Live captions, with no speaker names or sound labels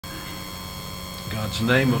God's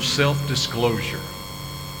name of self-disclosure.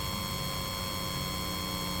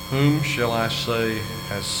 Whom shall I say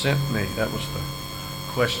has sent me? That was the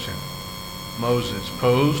question Moses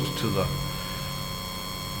posed to the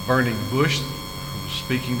burning bush who was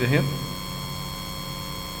speaking to him.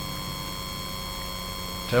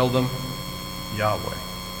 Tell them Yahweh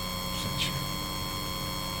sent you.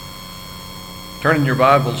 Turn in your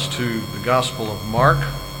Bibles to the Gospel of Mark,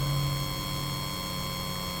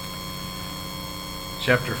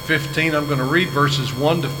 chapter 15. I'm going to read verses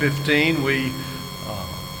 1 to 15. We're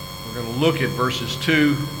going to look at verses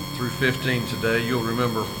 2 through 15 today. You'll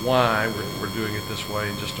remember why we're doing it this way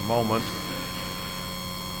in just a moment.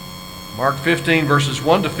 Mark 15, verses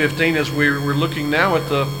 1 to 15, as we're looking now at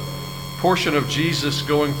the portion of Jesus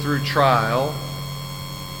going through trial,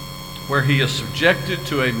 where he is subjected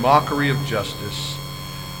to a mockery of justice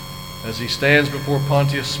as he stands before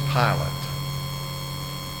Pontius Pilate,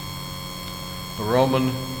 the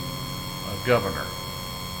Roman governor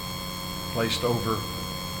placed over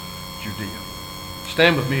Judea.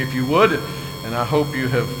 Stand with me if you would, and I hope you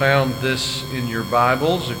have found this in your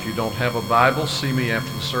Bibles. If you don't have a Bible, see me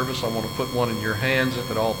after the service. I want to put one in your hands if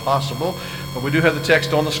at all possible. But we do have the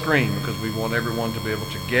text on the screen because we want everyone to be able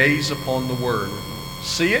to gaze upon the Word.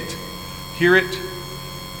 See it, hear it,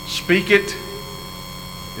 speak it.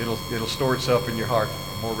 It'll store itself in your heart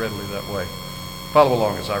more readily that way. Follow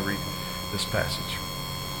along as I read this passage.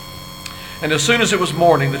 And as soon as it was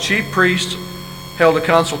morning, the chief priests held a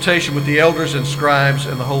consultation with the elders and scribes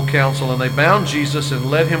and the whole council, and they bound Jesus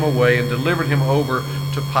and led him away and delivered him over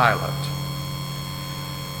to Pilate.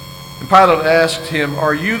 And Pilate asked him,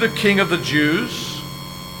 "Are you the king of the Jews?"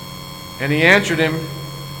 And he answered him,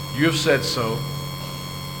 "You have said so."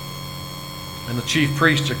 And the chief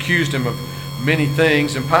priests accused him of many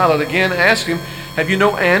things. And Pilate again asked him, "Have you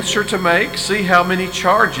no answer to make? See how many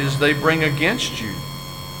charges they bring against you."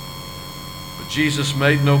 But Jesus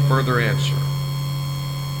made no further answer,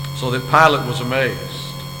 so that Pilate was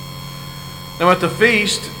amazed. Now at the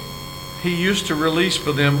feast, he used to release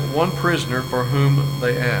for them one prisoner for whom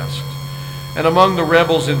they asked. And among the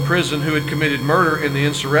rebels in prison who had committed murder in the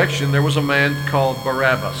insurrection, there was a man called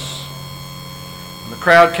Barabbas. And the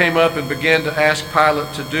crowd came up and began to ask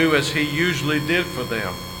Pilate to do as he usually did for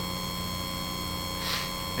them.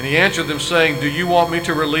 And he answered them, saying, "Do you want me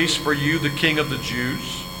to release for you the king of the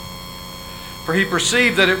Jews?" For he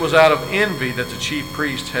perceived that it was out of envy that the chief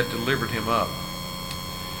priest had delivered him up.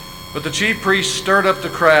 But the chief priests stirred up the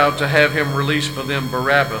crowd to have him release for them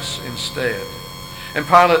Barabbas instead. And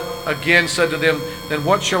Pilate again said to them, "Then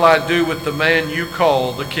what shall I do with the man you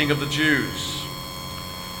call the king of the Jews?"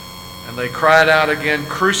 And they cried out again,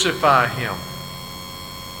 "Crucify him."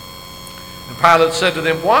 And Pilate said to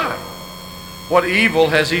them, "Why? What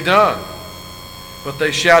evil has he done?" But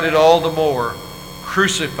they shouted all the more,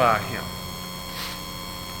 "Crucify him."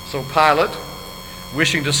 So Pilate,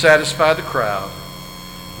 wishing to satisfy the crowd,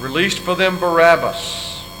 released for them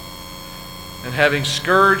Barabbas, and having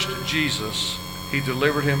scourged Jesus, he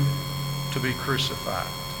delivered him to be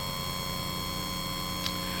crucified.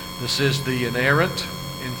 This is the inerrant,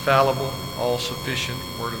 infallible, all-sufficient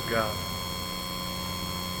Word of God.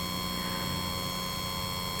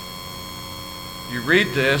 You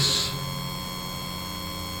read this,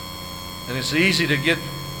 and it's easy to get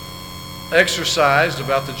exercised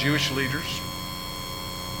about the Jewish leaders,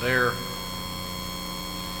 their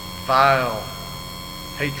vile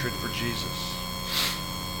hatred for Jesus.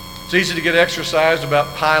 It's easy to get exercised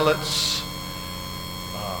about Pilate's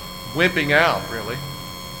wimping out, really,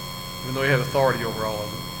 even though he had authority over all of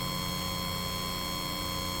them.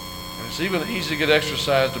 And it's even easy to get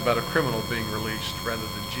exercised about a criminal being released rather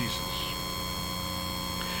than Jesus.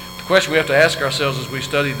 The question we have to ask ourselves as we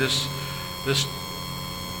study this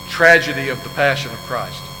tragedy of the Passion of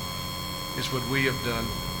Christ is, would we have done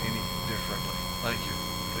any differently? Thank you.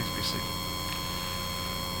 Please be seated.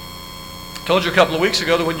 I told you a couple of weeks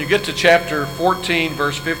ago that when you get to chapter 14,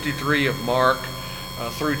 verse 53 of Mark,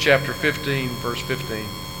 through chapter 15, verse 15,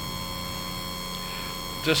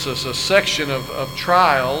 this is a section of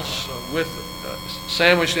trials with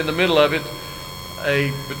sandwiched in the middle of it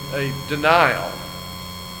a denial.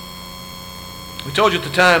 We told you at the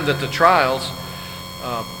time that the trials,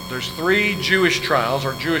 there's three Jewish trials,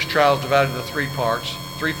 or Jewish trials divided into three parts,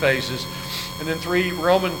 three phases, and then three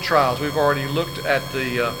Roman trials. We've already looked at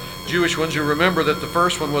the Jewish ones. You remember that the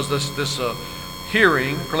first one was this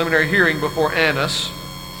preliminary hearing before Annas,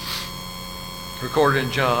 recorded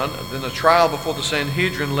in John. Then the trial before the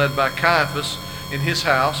Sanhedrin led by Caiaphas in his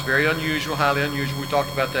house. Very unusual, highly unusual. We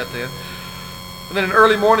talked about that then. And then an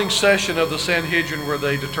early morning session of the Sanhedrin where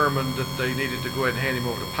they determined that they needed to go ahead and hand him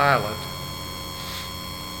over to Pilate.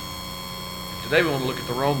 Today we want to look at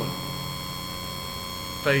the Roman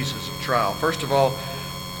phases of trial. First of all,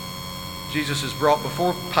 Jesus is brought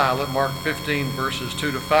before Pilate, Mark 15, verses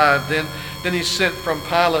 2 to 5. Then he's sent from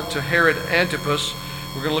Pilate to Herod Antipas.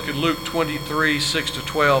 We're going to look at Luke 23, 6 to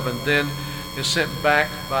 12, and then is sent back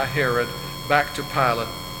by Herod, back to Pilate,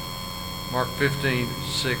 Mark 15,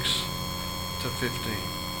 6 to 15.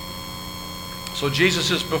 So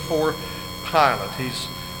Jesus is before Pilate. He's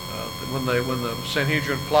when the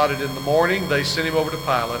Sanhedrin plotted in the morning, they sent him over to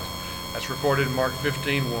Pilate. That's recorded in Mark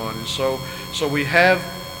 15:1. And so we have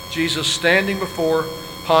Jesus standing before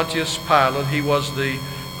Pontius Pilate. He was the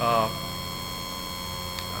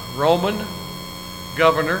Roman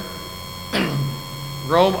governor.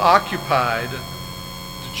 Rome occupied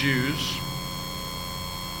the Jews,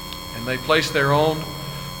 and they placed their own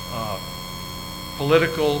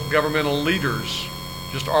political, governmental leaders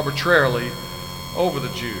just arbitrarily over the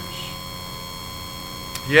Jews.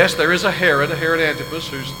 Yes, there is a Herod Antipas,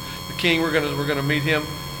 who's the king. We're going to meet him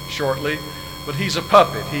shortly, but he's a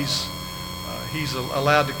puppet. He's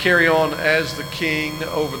allowed to carry on as the king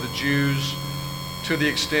over the Jews to the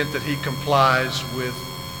extent that he complies with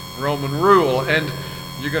Roman rule. And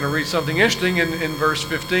you're going to read something interesting in verse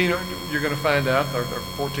 15. You're going to find out, or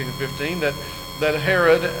 14 and 15, that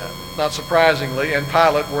Herod, not surprisingly, and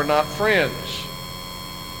Pilate were not friends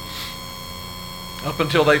up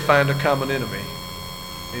until they find a common enemy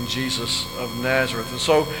in Jesus of Nazareth. And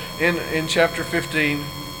so in chapter 15,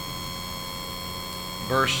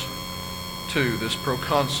 verse 2, this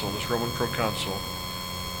Roman proconsul,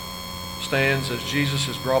 stands as Jesus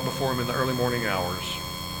is brought before him in the early morning hours.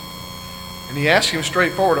 And he asks him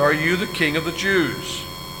straightforward, "Are you the king of the Jews?"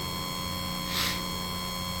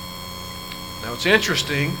 Now it's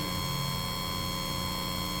interesting.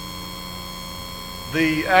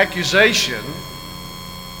 The accusation,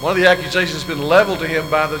 one of the accusations that's been leveled to him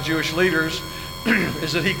by the Jewish leaders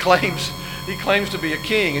is that he claims to be a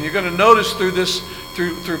king. And you're going to notice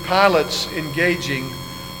through Pilate's engaging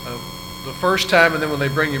the first time, and then when they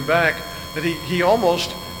bring him back, that he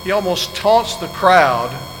almost taunts the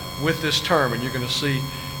crowd with this term. And you're going to see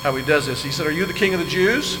how he does this. He said, "Are you the king of the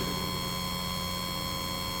Jews?"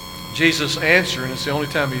 Jesus answered, and it's the only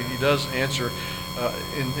time he does answer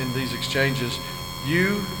in these exchanges,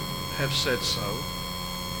 "You have said so."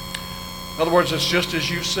 In other words, it's just as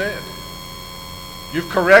you said. You've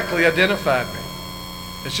correctly identified me.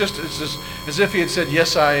 It's just as if he had said,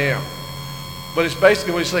 "Yes, I am." But it's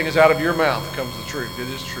basically what he's saying is, out of your mouth comes the truth. It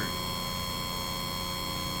is true.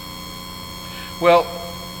 Well,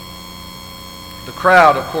 the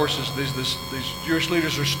crowd, of course, these Jewish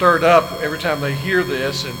leaders are stirred up every time they hear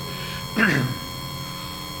this. And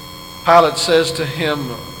Pilate says to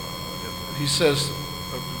him, he says,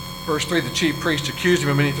 verse 3, the chief priest accused him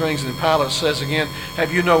of many things, and then Pilate says again,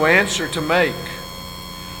 "Have you no answer to make?"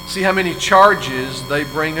 See how many charges they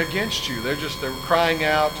bring against you. They're crying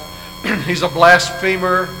out, "He's a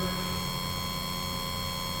blasphemer.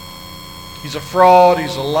 He's a fraud.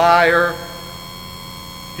 He's a liar.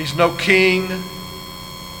 He's no king.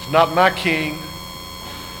 He's not my king."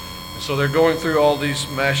 And so they're going through all these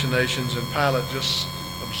machinations, and Pilate, just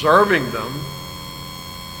observing them,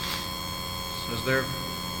 says,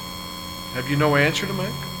 "Have you no answer to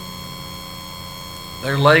make?"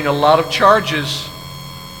 They're laying a lot of charges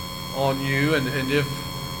on you, and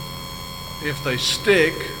if they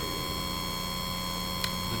stick,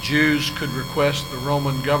 the Jews could request the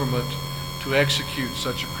Roman government to execute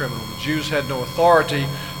such a criminal. The Jews had no authority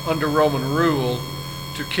under Roman rule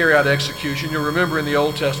to carry out execution. You'll remember in the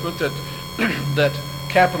Old Testament that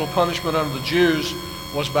capital punishment under the Jews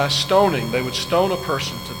was by stoning. They would stone a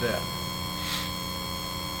person to death.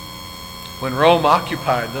 When Rome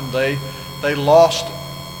occupied them, they lost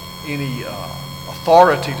any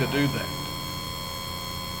authority to do that.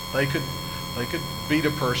 They could beat a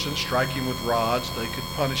person, strike him with rods. They could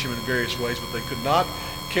punish him in various ways, but they could not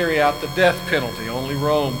carry out the death penalty. Only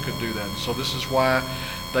Rome could do that. And so this is why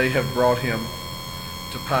they have brought him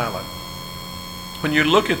to Pilate. When you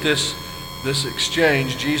look at this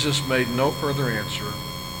exchange, Jesus made no further answer.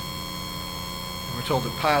 And we're told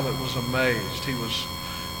that Pilate was amazed. He was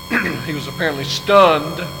apparently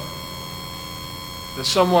stunned that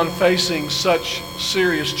someone facing such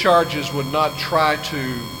serious charges would not try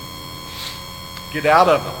to get out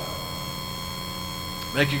of them,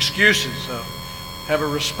 make excuses, have a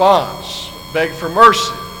response, beg for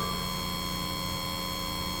mercy.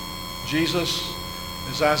 Jesus,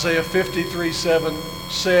 as Isaiah 53:7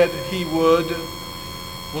 said he would,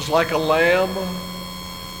 was like a lamb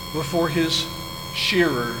before his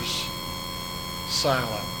shearers,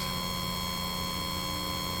 silent,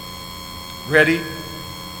 ready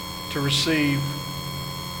to receive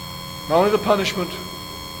not only the punishment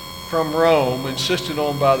from Rome insisted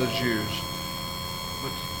on by the Jews,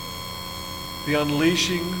 but the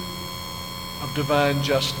unleashing of divine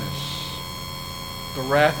justice, the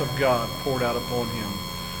wrath of God poured out upon him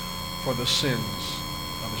for the sins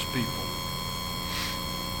of his people.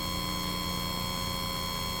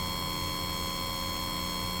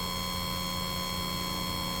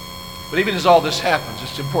 But even as all this happens,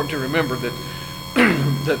 it's important to remember that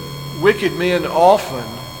that wicked men often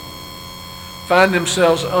find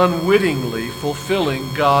themselves unwittingly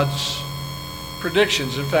fulfilling God's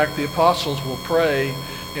predictions. In fact, the apostles will pray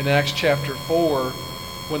in Acts chapter 4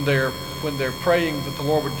 when they're praying that the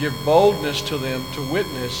Lord would give boldness to them to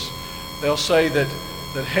witness. They'll say that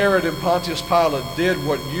Herod and Pontius Pilate did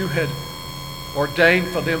what you had ordained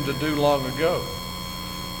for them to do long ago.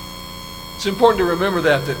 It's important to remember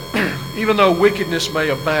that even though wickedness may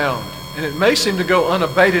abound, and it may seem to go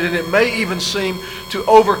unabated, and it may even seem to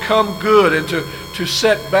overcome good and to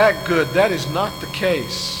set back good, that is not the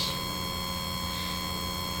case.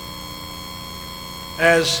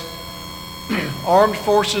 As armed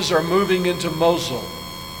forces are moving into Mosul,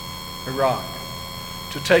 Iraq,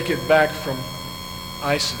 to take it back from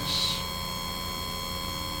ISIS,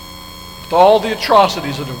 with all the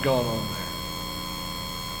atrocities that have gone on there,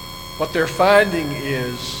 what they're finding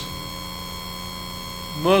is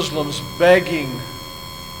Muslims begging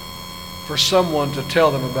for someone to tell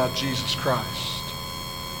them about Jesus Christ.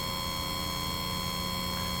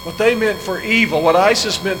 What they meant for evil, what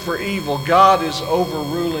ISIS meant for evil, God is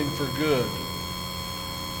overruling for good.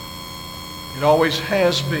 It always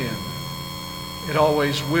has been. It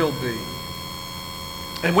always will be.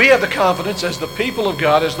 And we have the confidence as the people of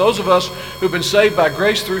God, as those of us who've been saved by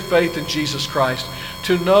grace through faith in Jesus Christ,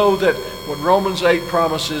 to know that what Romans 8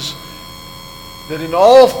 promises, that in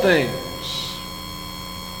all things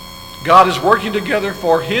God is working together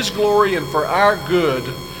for His glory and for our good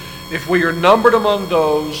if we are numbered among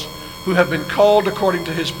those who have been called according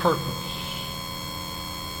to His purpose.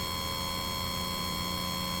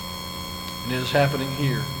 And it is happening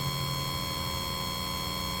here.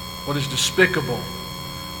 What is despicable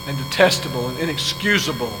and detestable and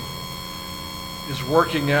inexcusable is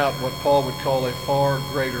working out what Paul would call a far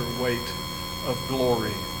greater weight of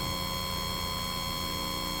glory.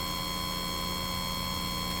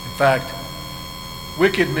 In fact,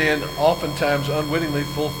 wicked men oftentimes unwittingly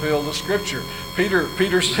fulfill the Scripture.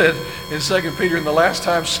 Peter said in 2 Peter, in the last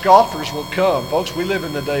time scoffers will come. Folks, we live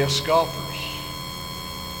in the day of scoffers.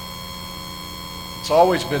 It's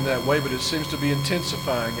always been that way, but it seems to be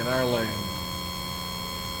intensifying in our land.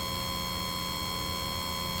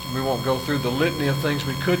 We won't go through the litany of things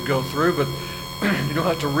we could go through, but you don't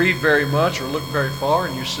have to read very much or look very far,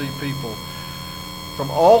 and you see people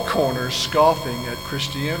from all corners scoffing at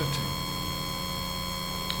Christianity,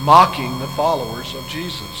 mocking the followers of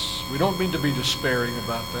Jesus. We don't mean to be despairing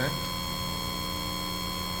about that.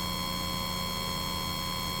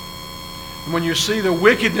 And when you see the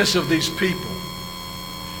wickedness of these people,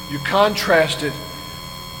 you contrast it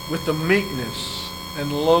with the meekness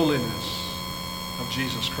and lowliness of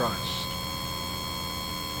Jesus Christ.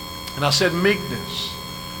 And I said meekness,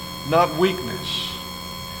 not weakness.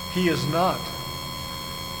 He is not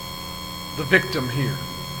the victim here,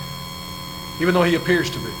 even though he appears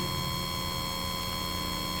to be.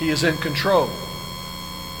 He is in control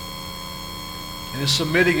and is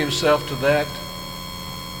submitting himself to that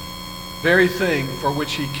very thing for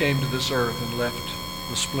which he came to this earth and left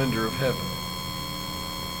the splendor of heaven.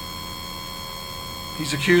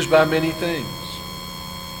 He's accused by many things.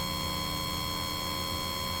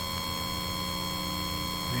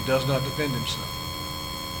 He does not defend himself.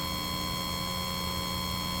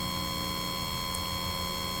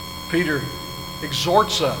 Peter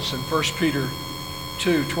exhorts us in 1 Peter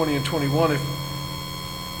 2, 20 and 21,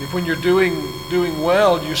 if when you're doing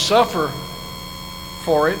well, you suffer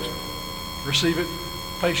for it, receive it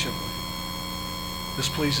patiently. This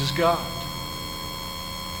pleases God.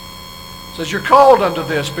 It says you're called unto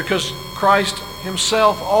this because Christ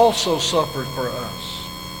himself also suffered for us.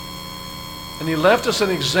 And he left us an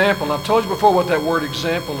example. And I've told you before what that word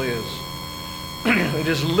example is. It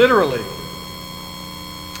is literally,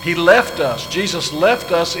 he left us, Jesus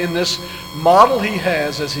left us in this model he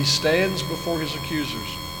has as he stands before his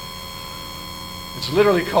accusers. It's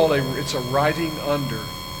literally called it's a writing under.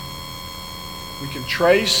 We can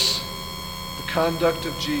trace the conduct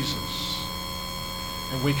of Jesus,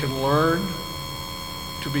 and we can learn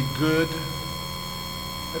to be good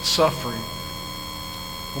at suffering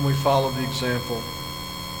when we follow the example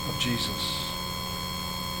of Jesus.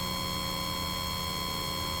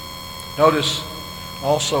 Notice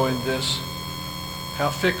also in this how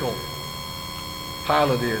fickle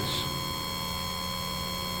Pilate is.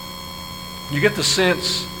 You get the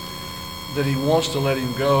sense that he wants to let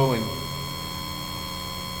him go, and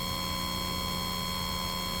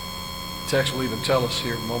the text will even tell us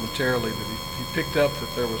here momentarily that he picked up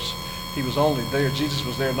that he was only there, Jesus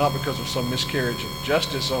was there not because of some miscarriage of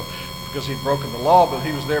justice or because he'd broken the law, but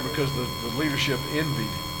he was there because the leadership envied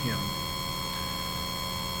him.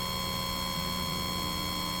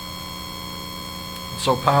 And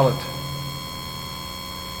so Pilate,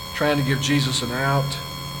 trying to give Jesus an out,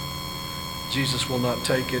 Jesus will not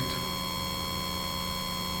take it.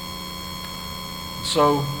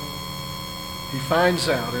 So he finds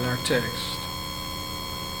out in our text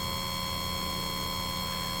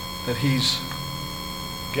that he's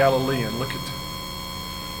Galilean. Look at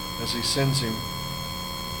as he sends him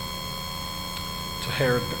to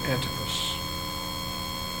Herod Antipas.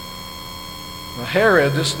 Now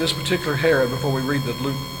Herod, this particular Herod, before we read the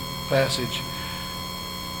Luke passage,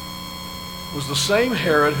 was the same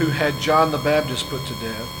Herod who had John the Baptist put to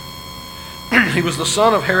death. He was the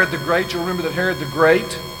son of Herod the Great. You'll remember that Herod the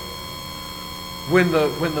Great, when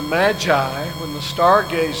the Magi, when the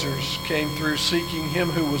stargazers came through seeking him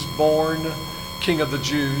who was born King of the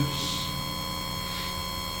Jews,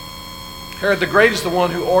 Herod the Great is the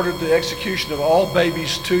one who ordered the execution of all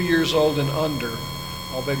babies 2 years old and under,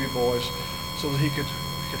 all baby boys, so that he could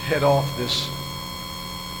head off this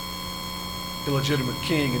illegitimate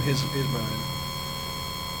king in his mind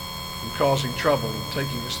from causing trouble and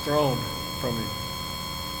taking his throne from him.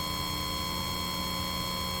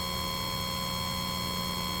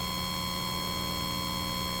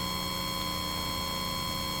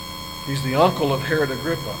 He's the uncle of Herod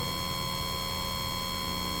Agrippa,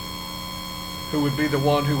 who would be the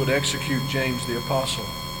one who would execute James the Apostle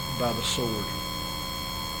by the sword,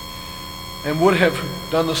 and would have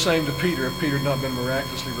done the same to Peter if Peter had not been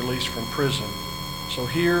miraculously released from prison. So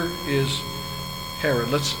here is Herod.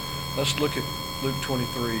 Let's look at Luke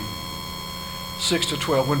 23,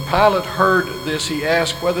 6-12. When Pilate heard this, he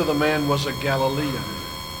asked whether the man was a Galilean.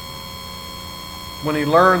 When he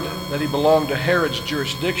learned that he belonged to Herod's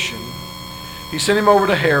jurisdiction, he sent him over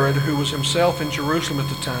to Herod, who was himself in Jerusalem at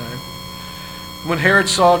the time. When Herod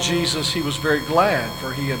saw Jesus, he was very glad,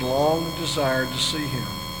 for he had long desired to see him,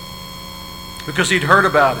 because he'd heard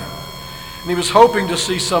about him, and he was hoping to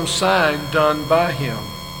see some sign done by him.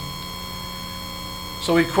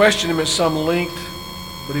 So he questioned him at some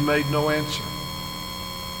length, but he made no answer.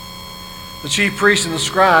 The chief priests and the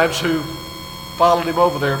scribes, who followed him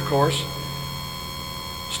over there, of course,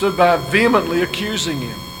 stood by vehemently accusing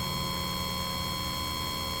him.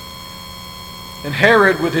 And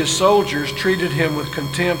Herod, with his soldiers, treated him with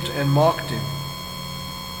contempt and mocked him.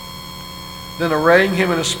 Then, arraying him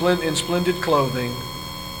in splendid clothing,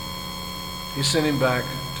 he sent him back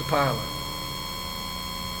to Pilate.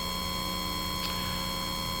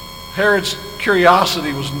 Herod's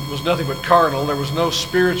curiosity was nothing but carnal. There was no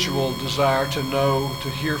spiritual desire to know, to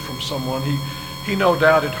hear from someone. He no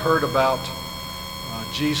doubt had heard about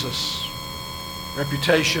Jesus'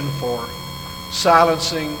 reputation for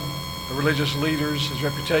silencing the religious leaders, his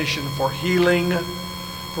reputation for healing,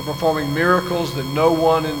 for performing miracles that no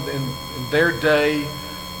one in their day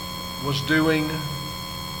was doing.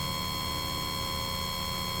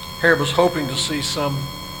 Herod was hoping to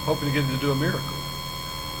get him to do a miracle,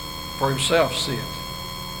 for himself see it.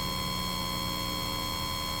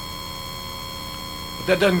 But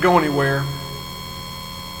that doesn't go anywhere.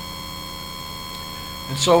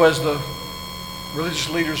 And so as the religious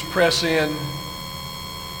leaders press in,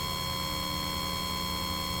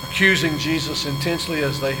 accusing Jesus intensely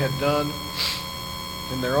as they had done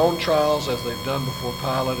in their own trials, as they've done before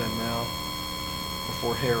Pilate and now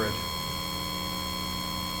before Herod,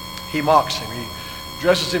 he mocks him. He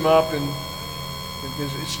dresses him up, and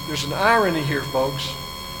there's an irony here, folks.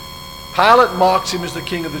 Pilate mocks him as the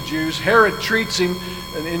king of the Jews. Herod treats him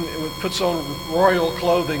and puts on royal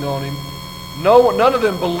clothing on him. None of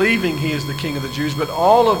them believing he is the king of the Jews, but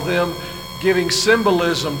all of them giving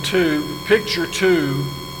symbolism to, picture to,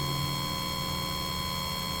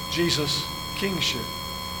 Jesus' kingship.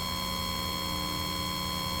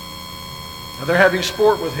 Now they're having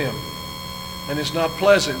sport with him, and it's not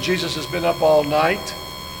pleasant. Jesus has been up all night.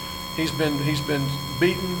 He's been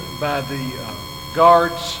beaten by the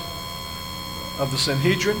guards of the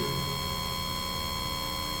Sanhedrin.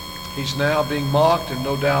 He's now being mocked and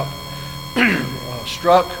no doubt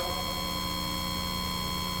struck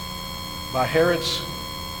by Herod's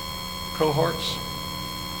cohorts,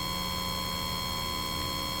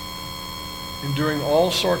 enduring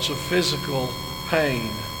all sorts of physical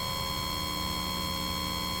pain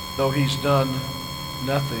though he's done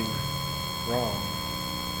nothing wrong.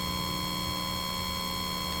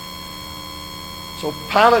 So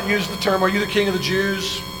Pilate used the term, "Are you the king of the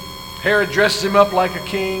Jews?" Herod dresses him up like a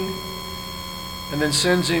king and then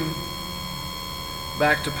sends him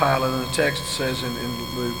back to Pilate. And the text says in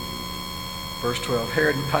Luke, verse 12,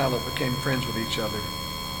 Herod and Pilate became friends with each other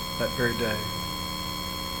that very day.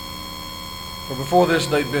 For before this,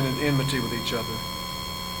 they'd been in enmity with each other.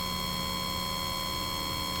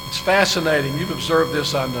 It's fascinating. You've observed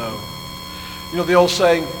this, I know. You know the old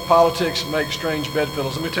saying, politics make strange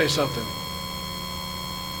bedfellows. Let me tell you something.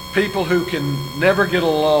 People who can never get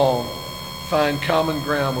along find common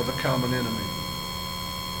ground with a common enemy.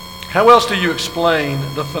 How else do you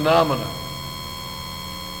explain the phenomena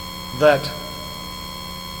that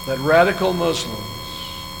radical Muslims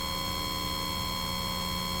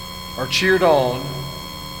are cheered on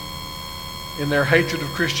in their hatred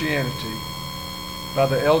of Christianity by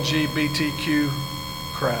the LGBTQ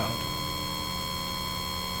crowd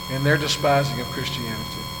and their despising of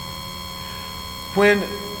Christianity? When,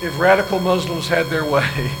 if radical Muslims had their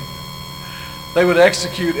way, they would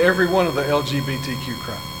execute every one of the LGBTQ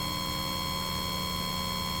crowd.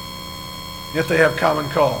 Yet they have common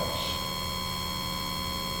cause.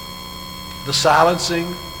 The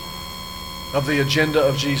silencing of the agenda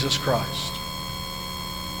of Jesus Christ.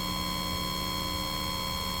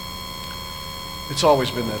 It's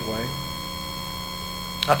always been that way.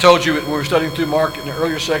 I told you when we were studying through Mark in the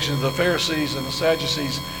earlier sections, the Pharisees and the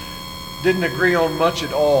Sadducees didn't agree on much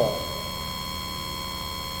at all.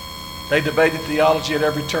 They debated theology at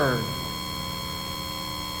every turn.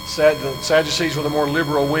 The Sadducees were the more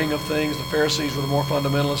liberal wing of things. The Pharisees were the more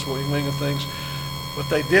fundamentalist wing of things. But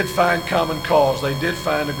they did find common cause. They did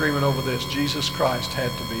find agreement over this. Jesus Christ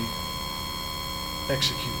had to be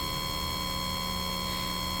executed.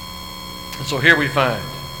 And so here we find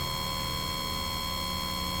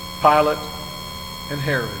Pilate and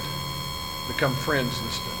Herod become friends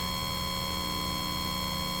this day.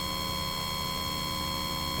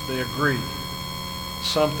 If they agree,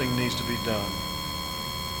 something needs to be done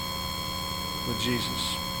with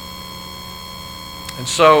Jesus. And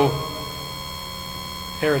so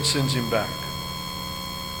Herod sends him back.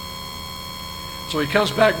 So he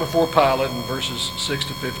comes back before Pilate in verses 6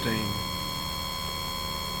 to 15.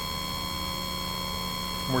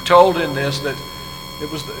 And we're told in this that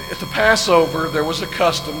it was at the Passover, there was a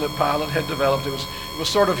custom that Pilate had developed. It was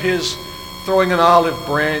sort of his throwing an olive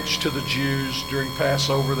branch to the Jews during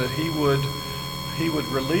Passover, that he would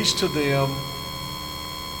release to them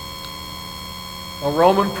a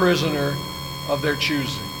Roman prisoner of their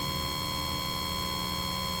choosing.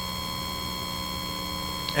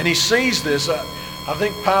 And he sees this. I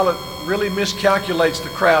think Pilate really miscalculates the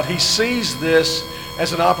crowd. He sees this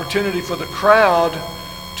as an opportunity for the crowd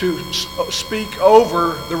to speak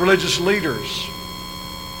over the religious leaders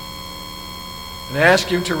and ask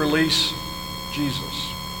him to release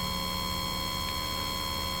Jesus.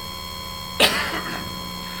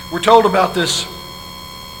 We're told about this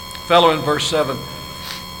fellow in verse 7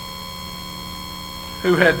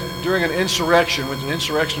 who had, during an insurrection, which an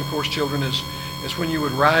insurrection, of course, children, is when you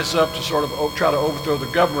would rise up to sort of try to overthrow the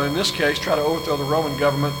government. In this case, try to overthrow the Roman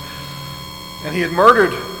government. And he had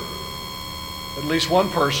murdered at least one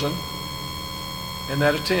person in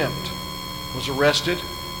that attempt, was arrested,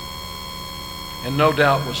 and no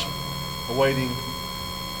doubt was awaiting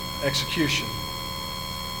execution.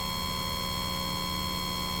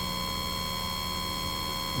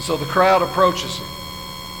 And so the crowd approaches him.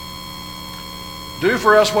 Do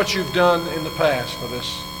for us what you've done in the past for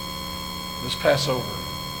this Passover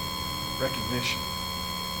recognition.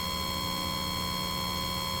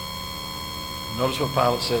 Notice what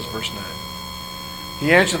Pilate says, verse 9.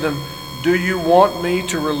 He answered them, "Do you want me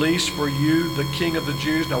to release for you the King of the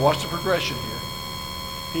Jews?" Now watch the progression here.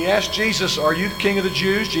 He asked Jesus, "Are you the King of the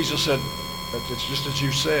Jews?" Jesus said, "It's just as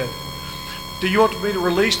you said." "Do you want me to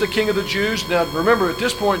release the King of the Jews?" Now remember, at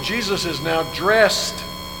this point, Jesus is now dressed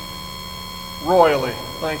royally,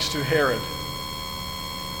 thanks to Herod.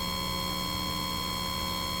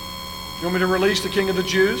 "You want me to release the King of the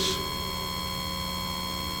Jews?"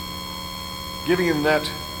 Giving him that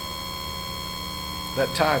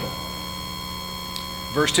title.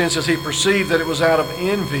 Verse 10 says, he perceived that it was out of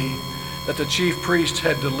envy that the chief priests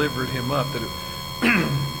had delivered him up, that it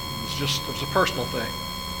was a personal thing.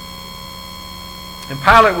 And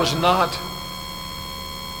Pilate was not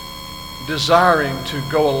desiring to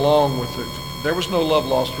go along with it. There was no love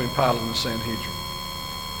lost between Pilate and the Sanhedrin.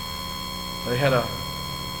 They had a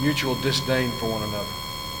mutual disdain for one another.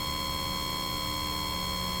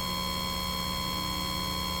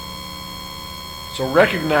 So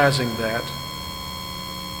recognizing that,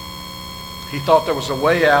 he thought there was a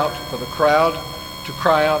way out for the crowd to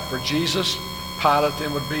cry out for Jesus. Pilate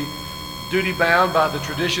then would be duty-bound by the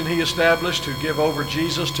tradition he established to give over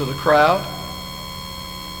Jesus to the crowd.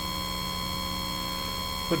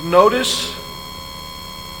 But notice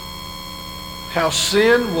how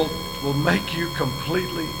sin will make you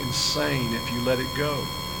completely insane if you let it go.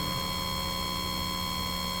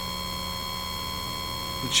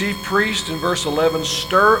 The chief priest in verse 11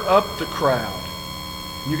 stir up the crowd.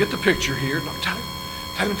 You get the picture here. No, tell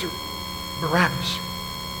him to Barabbas.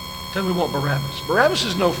 Tell him we want Barabbas. Barabbas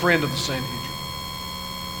is no friend of the Sanhedrin.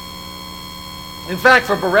 In fact,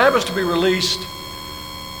 for Barabbas to be released,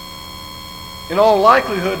 in all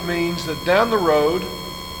likelihood means that down the road,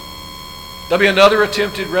 there'll be another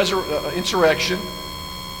attempted insurrection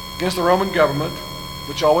against the Roman government,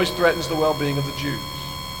 which always threatens the well-being of the Jews.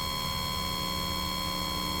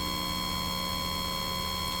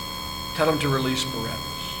 Tell them to release Barabbas.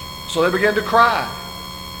 So they began to cry,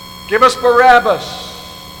 "Give us Barabbas!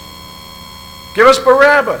 Give us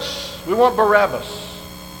Barabbas! We want Barabbas!"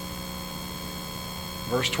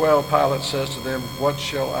 Verse 12, Pilate says to them, "What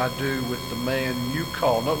shall I do with the man you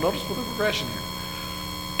call?" Notice the progression here.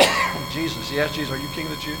 Jesus, he asked Jesus, "Are you king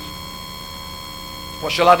of the Jews?"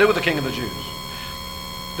 "What shall I do with the king of the Jews?"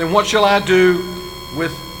 "Then what shall I do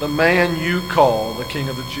with the man you call the king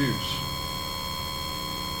of the Jews?"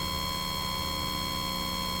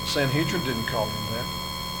 The Sanhedrin didn't call him that.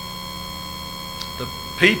 The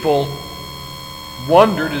people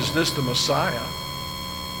wondered, is this the Messiah?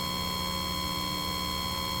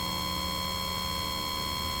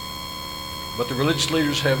 But the religious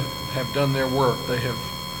leaders have done their work. They have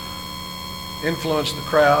influenced the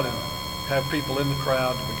crowd and have people in the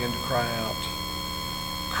crowd to begin to cry out,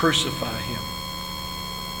 "Crucify him."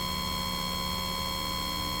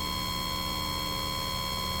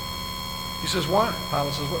 He says, why?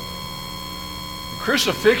 Pilate says, what? The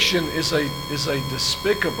crucifixion is a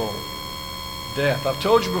despicable death. I've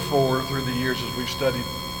told you before through the years as we've studied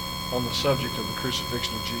on the subject of the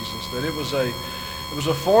crucifixion of Jesus that it was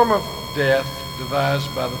a form of death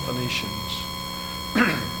devised by the Phoenicians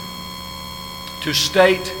to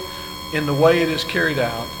state in the way it is carried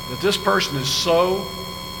out that this person is so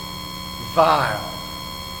vile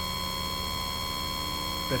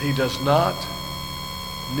that he does not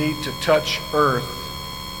need to touch earth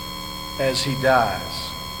as he dies.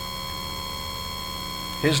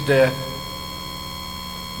 His death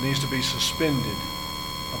needs to be suspended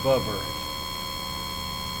above earth.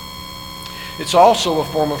 It's also a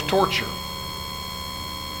form of torture.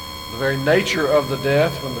 The very nature of the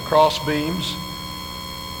death when the cross beams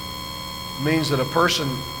means that a person,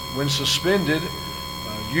 when suspended,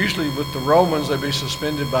 usually with the Romans they'd be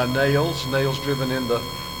suspended by nails driven in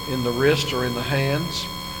the wrist or in the hands,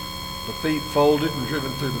 the feet folded and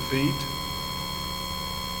driven through the feet.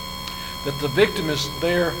 That the victim is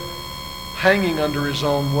there hanging under his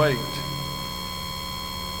own weight.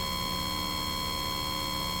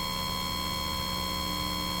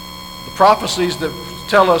 The prophecies that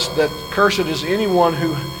tell us that cursed is anyone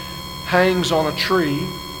who hangs on a tree.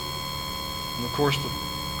 And of course the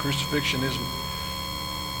crucifixion is, the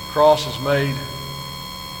cross is made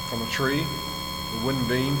from a tree, the wooden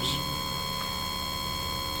beams.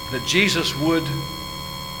 That Jesus would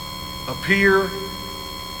appear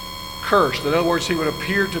cursed. In other words, he would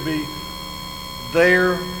appear to be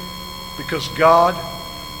there because God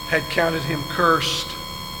had counted him cursed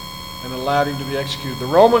and allowed him to be executed. The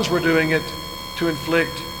Romans were doing it to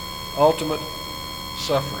inflict ultimate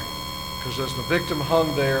suffering, because as the victim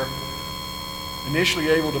hung there, initially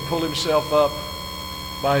able to pull himself up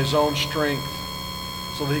by his own strength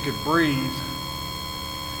so that he could breathe,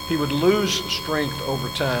 he would lose strength over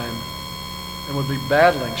time and would be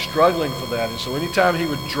battling, struggling for that. And so anytime he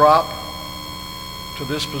would drop to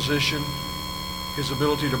this position, his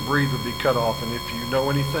ability to breathe would be cut off. And if you know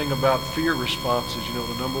anything about fear responses, you know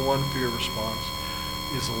the number one fear response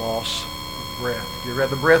is loss of breath. If you ever had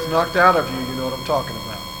the breath knocked out of you, you know what I'm talking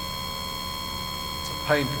about. It's a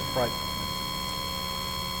painful, frightful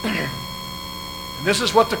thing. And this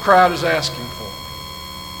is what the crowd is asking for.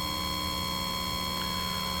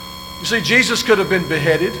 You see, Jesus could have been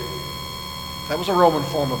beheaded. That was a Roman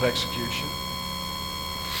form of execution.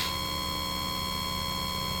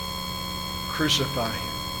 Crucify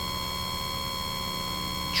him.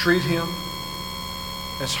 Treat him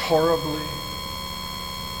as horribly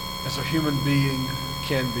as a human being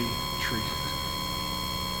can be treated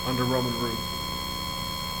under Roman rule.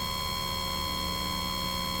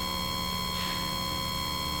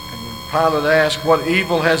 And when Pilate asked, "What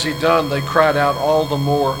evil has he done?" they cried out all the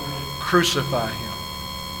more, crucify him.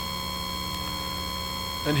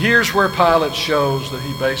 And here's where Pilate shows that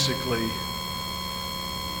he basically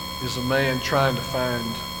is a man trying to find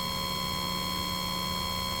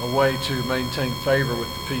a way to maintain favor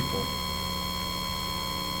with the people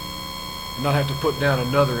and not have to put down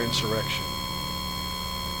another insurrection,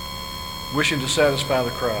 wishing to satisfy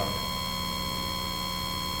the crowd.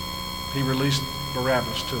 He released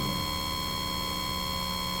Barabbas to them.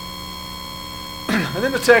 And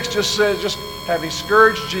then the text just says, just having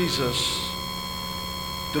scourged Jesus,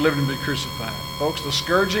 delivered him to be crucified. Folks, the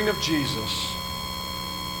scourging of Jesus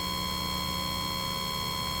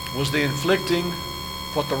was the inflicting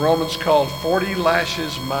what the Romans called 40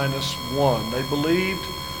 lashes minus one. They believed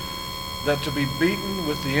that to be beaten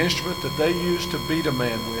with the instrument that they used to beat a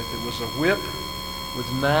man with, it was a whip with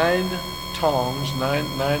 9 tongs,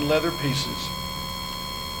 nine leather pieces.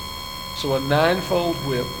 So a 9-fold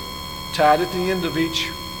whip tied at the end of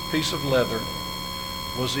each piece of leather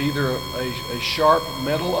was either a sharp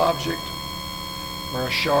metal object or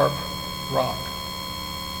a sharp rock.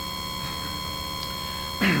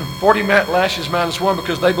 40 lashes minus one,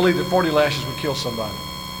 because they believed that 40 lashes would kill somebody.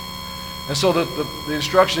 And so the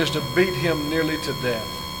instruction is to beat him nearly to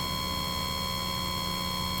death.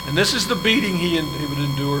 And this is the beating he would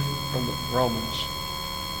endure from the Romans.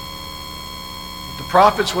 The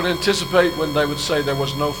prophets would anticipate when they would say there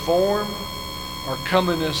was no form or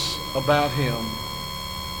comeliness about him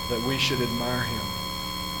that we should admire him.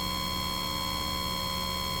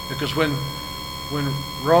 Because when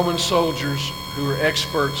Roman soldiers who were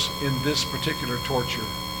experts in this particular torture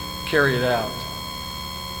carry it out,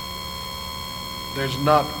 there's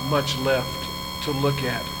not much left to look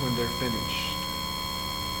at when they're finished.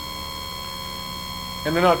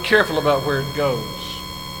 And they're not careful about where it goes.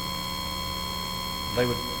 They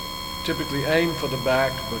would typically aim for the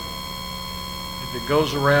back, but if it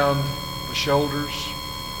goes around the shoulders,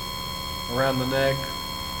 around the neck,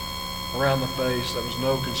 around the face, that was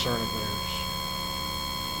no concern of theirs.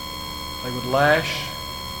 They would lash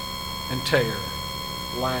and tear,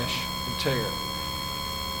 lash and tear.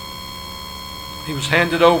 He was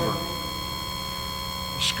handed over,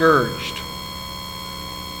 scourged.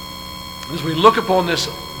 As we look upon this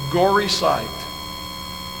gory sight,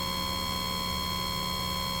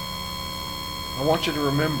 I want you to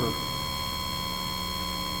remember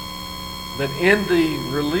that in the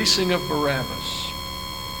releasing of Barabbas,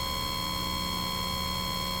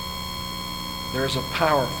 there is a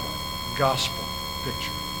powerful gospel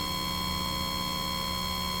picture.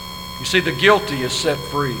 You see, the guilty is set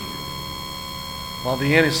free, while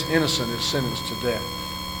the innocent is sentenced to death.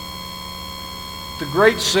 The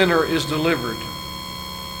great sinner is delivered.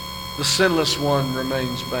 The sinless one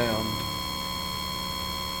remains bound.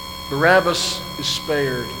 Barabbas is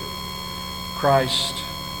spared. Christ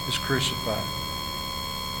is crucified.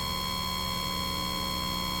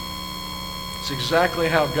 It's exactly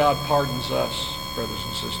how God pardons us, brothers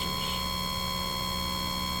and sisters.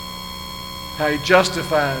 How he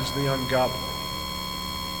justifies the ungodly.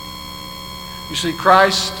 You see,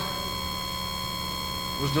 Christ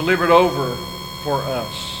was delivered over for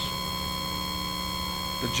us,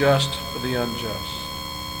 the just for the unjust.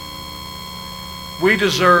 We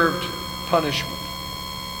deserved punishment.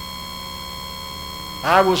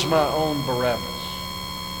 I was my own Barabbas,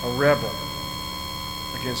 a rebel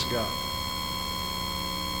against God.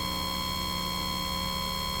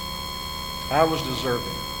 I was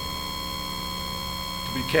deserving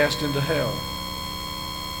to be cast into hell,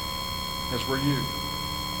 as were you.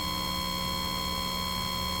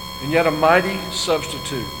 And yet a mighty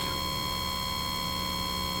substitute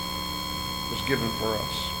was given for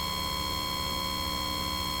us.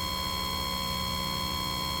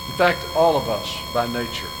 In fact, all of us, by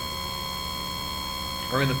nature,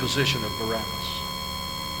 are in the position of Barabbas.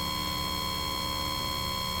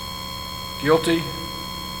 Guilty,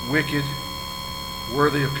 wicked,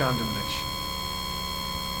 worthy of condemnation.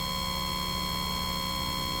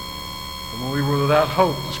 And when we were without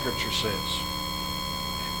hope, the Scripture says,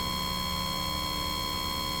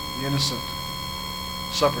 the innocent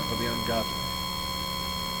suffered for the ungodly.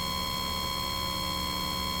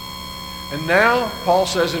 And now, Paul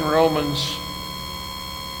says in Romans,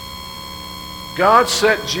 God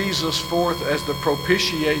set Jesus forth as the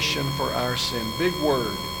propitiation for our sin. Big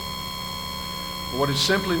word. What it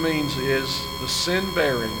simply means is the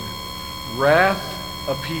sin-bearing,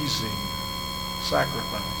 wrath-appeasing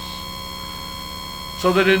sacrifice.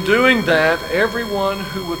 So that in doing that, everyone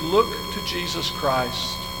who would look to Jesus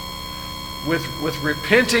Christ with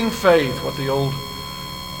repenting faith, what the old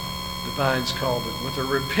divines called it, with a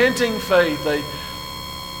repenting faith, a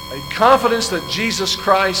confidence that Jesus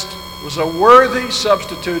Christ was a worthy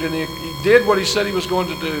substitute, and he did what he said he was going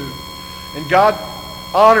to do. And God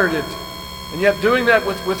honored it. And yet doing that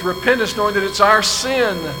with repentance, knowing that it's our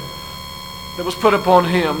sin that was put upon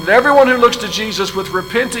him. That everyone who looks to Jesus with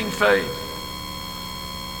repenting faith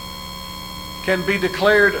can be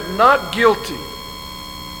declared not guilty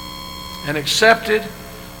and accepted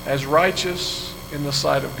as righteous in the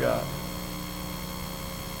sight of God.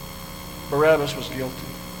 Barabbas was guilty.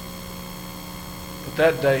 But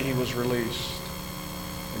that day he was released.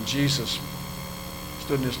 And Jesus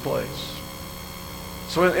stood in his place.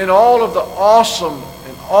 So in all of the awesome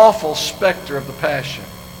and awful specter of the Passion,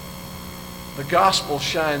 the gospel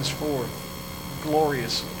shines forth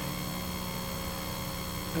gloriously.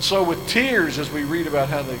 And so with tears as we read about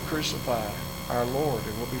how they crucify our Lord,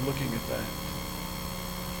 and we'll be looking at that.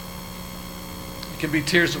 It can be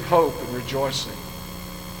tears of hope and rejoicing.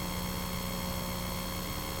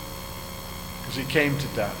 Because he came to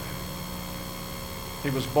die. He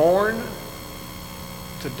was born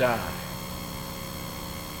to die.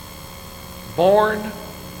 Born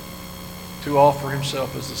to offer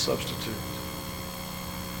himself as a substitute.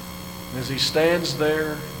 And as he stands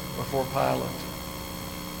there before Pilate,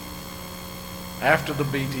 after the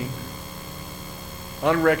beating,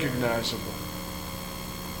 unrecognizable,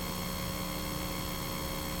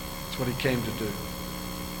 that's what he came to do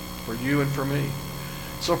for you and for me.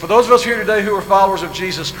 So for those of us here today who are followers of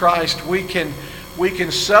Jesus Christ, we can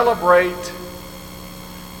celebrate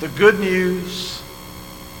the good news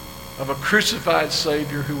of a crucified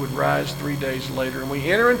Savior who would rise 3 days later. And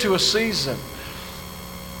we enter into a season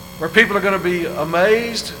where people are going to be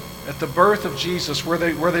amazed at the birth of Jesus, where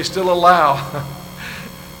they still allow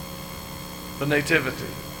the nativity.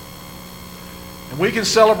 And we can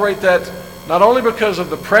celebrate that not only because of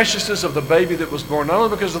the preciousness of the baby that was born, not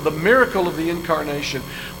only because of the miracle of the incarnation.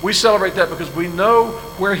 We celebrate that because we know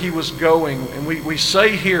where he was going. And we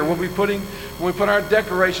say here, when we put our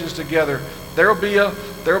decorations together, there'll be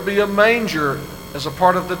a manger as a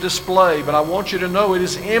part of the display, but I want you to know it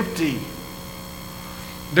is empty.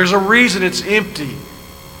 There's a reason it's empty.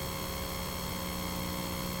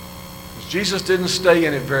 Jesus didn't stay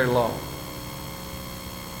in it very long.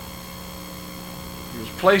 He was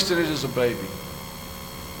placed in it as a baby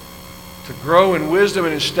to grow in wisdom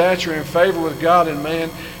and in stature and in favor with God and man,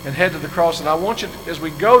 and head to the cross. And I want you to, as we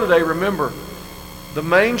go today, remember, the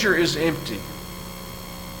manger is empty.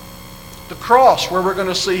 The cross, where we're going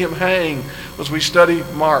to see him hang as we study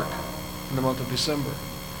Mark in the month of December.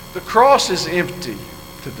 The cross is empty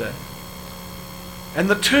today. And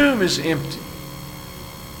the tomb is empty.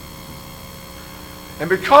 And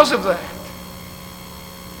because of that,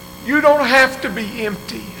 you don't have to be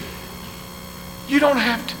empty. You don't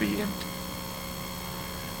have to be empty.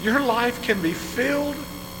 Your life can be filled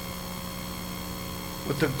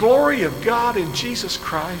with the glory of God in Jesus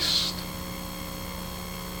Christ.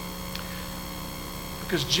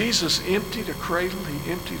 Because Jesus emptied a cradle,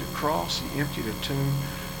 he emptied a cross, he emptied a tomb,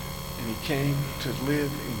 and he came to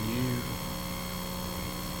live in you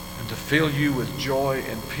and to fill you with joy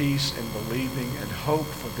and peace and believing and hope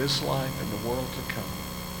for this life and the world to come.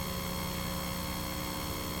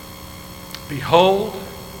 Behold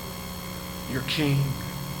your King,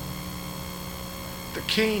 the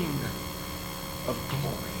King of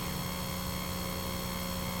glory.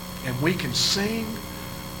 And we can sing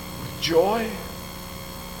with joy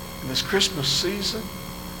in this Christmas season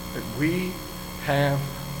that we have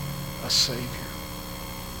a Savior.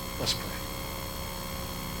 Let's pray.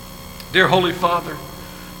 Dear Holy Father,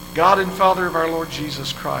 God and Father of our Lord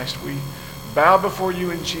Jesus Christ, we bow before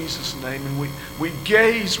you in Jesus' name, and we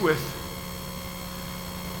gaze with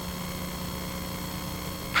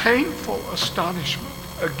painful astonishment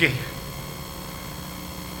again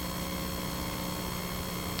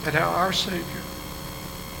at how our Savior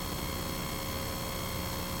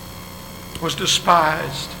was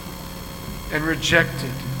despised and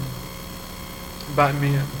rejected by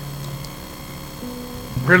men,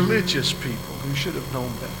 religious people who should have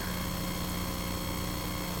known better.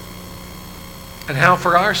 And how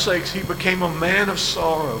for our sakes he became a man of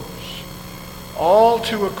sorrows, all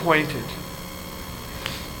too acquainted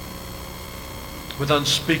with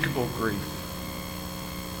unspeakable grief.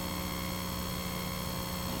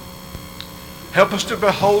 Help us to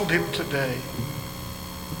behold him today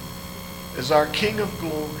as our King of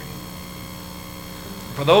glory.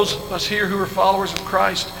 For those of us here who are followers of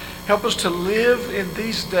Christ, help us to live in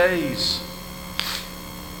these days.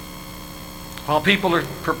 While people are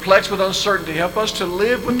perplexed with uncertainty, help us to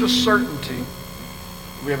live with the certainty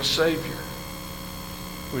that we have a Savior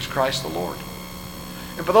who is Christ the Lord.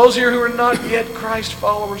 And for those here who are not yet Christ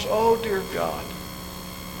followers, oh dear God,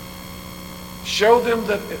 Show them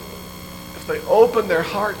that if they open their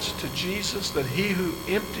hearts to Jesus, that he who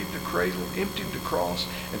emptied the cradle, emptied the cross,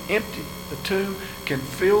 and emptied the tomb can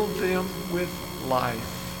fill them with life.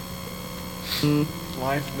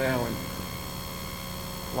 Life now and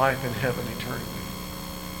life in heaven eternally.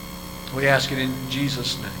 We ask it in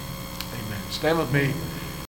Jesus' name. Amen. Stand with me.